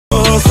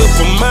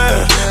for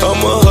mine.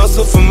 I'ma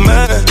hustle for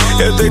mine.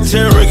 If they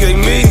interrogate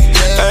me,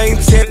 I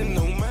ain't telling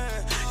no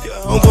mind. Your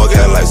homeboy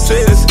got like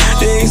status,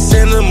 they ain't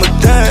sending him a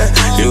dime.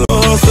 You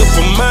gon' hustle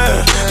for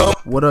mine.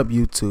 What up,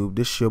 YouTube?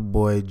 This your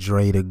boy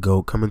Dre the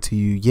GOAT coming to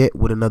you yet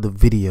with another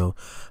video.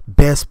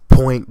 Best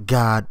point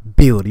guard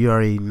build. You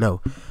already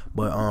know.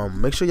 But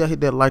make sure y'all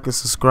hit that like and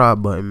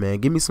subscribe button, man.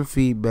 Give me some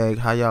feedback.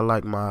 How y'all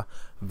like my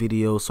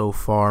video so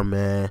far,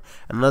 man?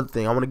 Another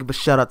thing, I want to give a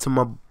shout out to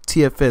my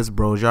TFS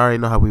bros. Y'all already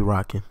know how we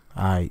rocking.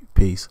 Alright,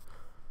 peace.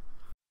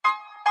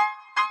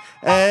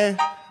 And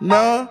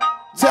no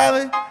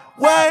telling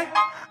what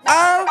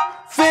I'm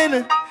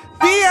finna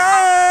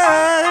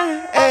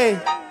beyond.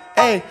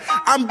 Hey,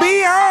 I'm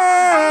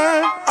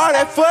beyond all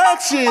that fuck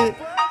shit.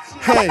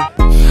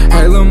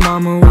 Hey lil'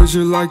 mama, would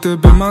you like to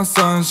be my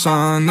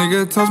sunshine?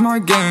 Nigga, touch my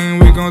game,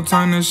 we gon'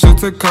 turn this shit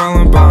to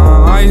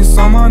Columbine. Ice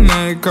on my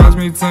neck cost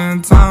me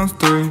 10 times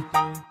 3.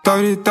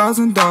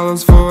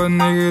 $30,000 for a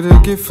nigga to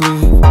get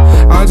flea.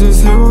 I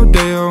just hit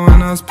Rodeo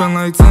and I spent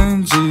like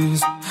 10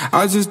 G's.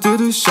 I just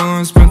did a show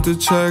and spent the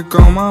check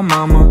on my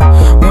mama.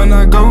 When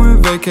I go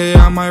and vacay,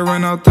 I might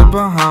run out the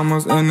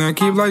Bahamas. And then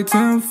keep like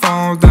 10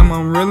 phones, damn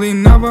I'm really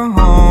never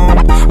home.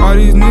 All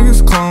these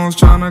niggas clones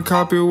tryna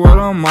copy what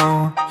I'm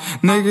on.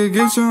 Nigga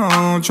get your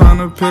own,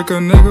 tryna pick a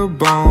nigga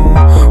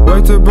bone.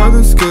 Worked to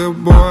brother Skip,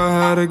 boy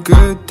I had a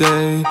good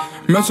day.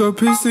 Metro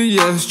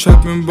PCS,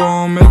 trapping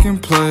ball, making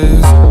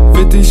plays.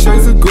 50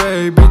 shades of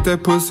gray, beat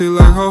that pussy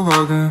like Ho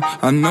Hogan.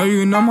 I know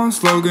you know my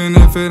slogan,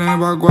 if it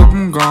ain't about guap,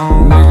 I'm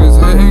gone.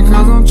 Niggas hating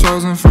cause I'm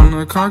chosen, from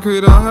the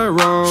concrete I had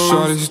rose.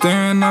 Shorty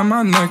staring at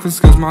my necklace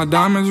cause my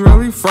diamonds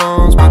really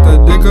froze. Put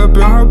that dick up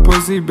in her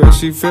pussy, bet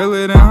she feel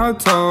it in her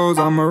toes.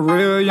 I'm a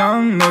real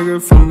young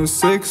nigga from the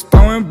 6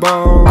 throwing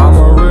balls. I'm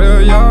a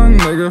real young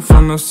nigga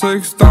from the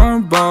 6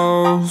 throwing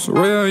balls.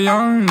 Real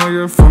young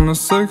nigga from the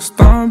 6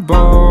 throwing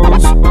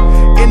balls.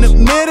 In the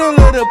middle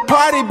of the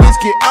party,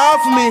 bitch, get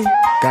off me.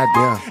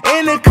 Goddamn.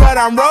 In the cut,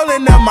 I'm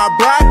rolling up my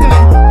broccoli.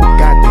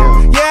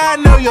 Goddamn. Yeah,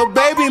 I know your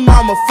baby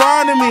mama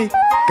fond of me.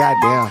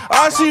 Goddamn.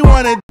 All she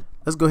wanted.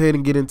 Let's go ahead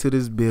and get into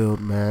this build,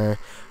 man.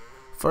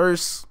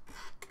 First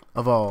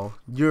of all,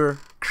 you're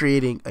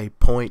creating a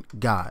point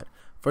guard.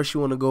 First,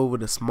 you want to go over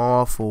the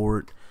small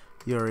forward.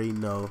 You already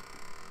know.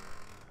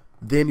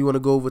 Then you want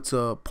to go over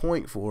to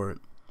point forward.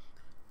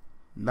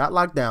 Not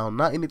lockdown,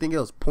 not anything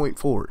else. Point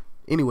forward.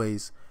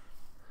 Anyways,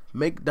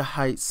 make the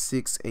height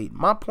 6'8".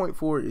 My point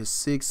forward is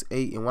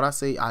 6'8", and when I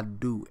say I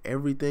do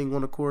everything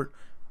on the court,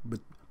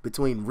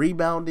 between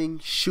rebounding,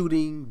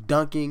 shooting,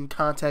 dunking,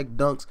 contact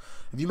dunks,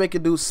 if you make a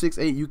dude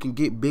 6'8", you can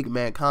get big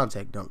man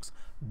contact dunks.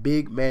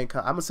 Big man,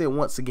 I'm gonna say it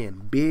once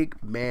again,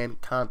 big man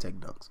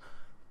contact dunks.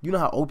 You know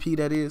how OP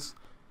that is?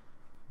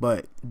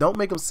 But don't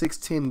make him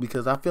 6'10",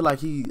 because I feel like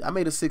I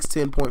made a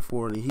 6'10" point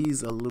forward and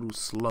he's a little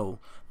slow.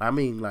 I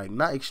mean, like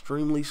not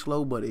extremely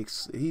slow, but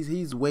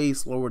he's way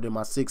slower than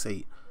my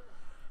 6'8".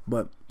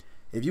 But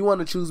if you want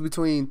to choose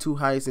between two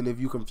heights, and if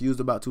you're confused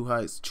about two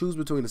heights, choose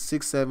between a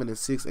 6'7" and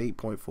 6'8"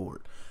 point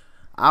forward.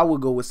 I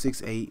would go with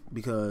 6'8"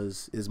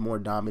 because it's more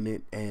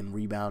dominant and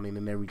rebounding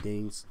and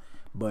everything.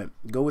 But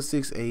go with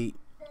 6'8".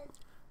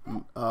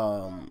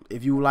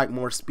 If you like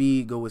more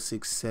speed, go with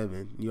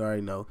 6'7". You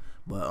already know.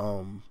 But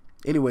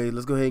anyway,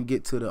 let's go ahead and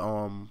get to the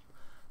arm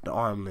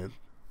length.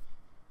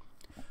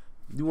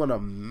 You want to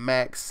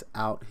max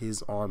out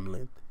his arm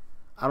length.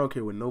 I don't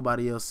care what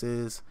nobody else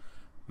says.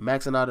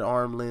 Maxing out the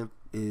arm length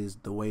is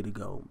the way to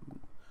go.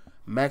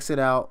 Max it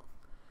out.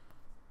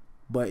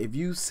 But if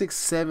you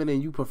 6'7"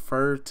 and you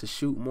prefer to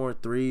shoot more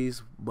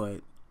threes,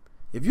 but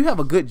if you have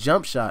a good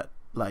jump shot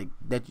like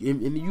that,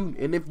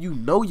 and if you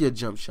know your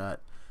jump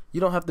shot,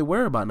 you don't have to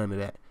worry about none of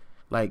that.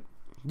 Like,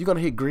 you're gonna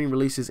hit green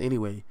releases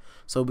anyway.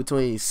 So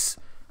between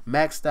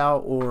maxed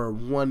out or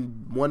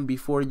one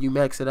before you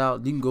max it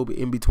out, you can go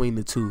in between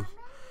the two.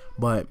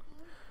 But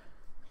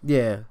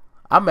yeah,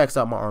 I maxed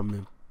out my arm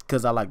length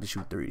because I like to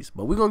shoot threes.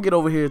 But we're gonna get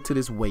over here to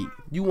this weight.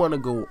 You want to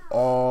go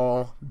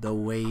all the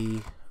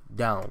way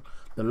down,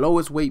 the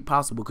lowest weight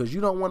possible, because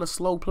you don't want a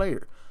slow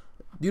player.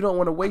 You don't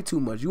want to weigh too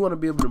much. You want to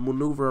be able to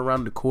maneuver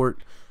around the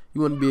court.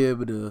 You want to be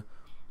able to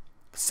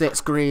set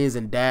screens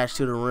and dash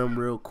to the rim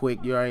real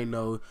quick. You already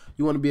know.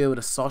 You want to be able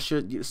to sauce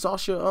your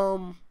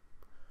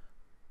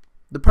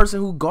the person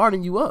who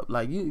guarding you up.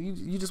 Like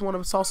you just want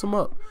to sauce them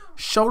up.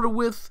 Shoulder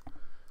width,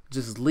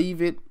 just leave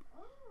it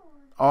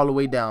all the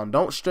way down.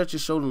 Don't stretch your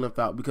shoulder length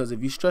out, because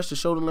if you stretch the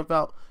shoulder length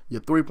out,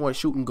 your 3-point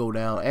shooting go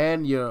down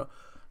and your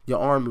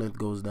arm length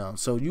goes down.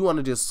 So you want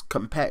to just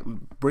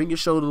bring your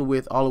shoulder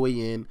width all the way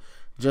in,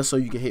 just so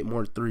you can hit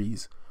more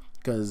threes.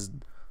 Because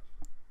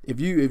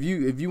if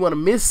you want to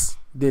miss,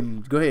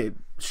 then go ahead,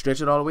 stretch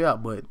it all the way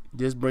out, but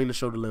just bring the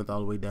shoulder length all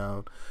the way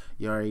down.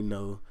 You already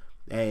know.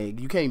 Hey,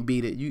 you can't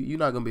beat it. You're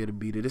not gonna be able to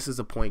beat it. This is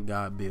a point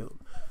guard build.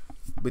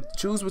 But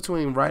choose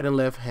between right and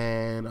left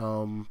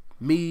hand.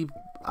 Me,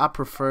 I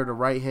prefer the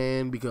right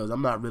hand because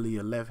I'm not really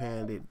a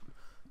left-handed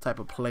type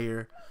of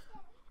player.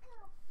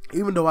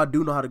 Even though I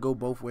do know how to go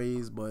both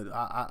ways, but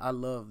I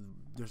love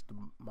just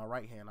my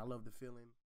right hand. I love the feeling.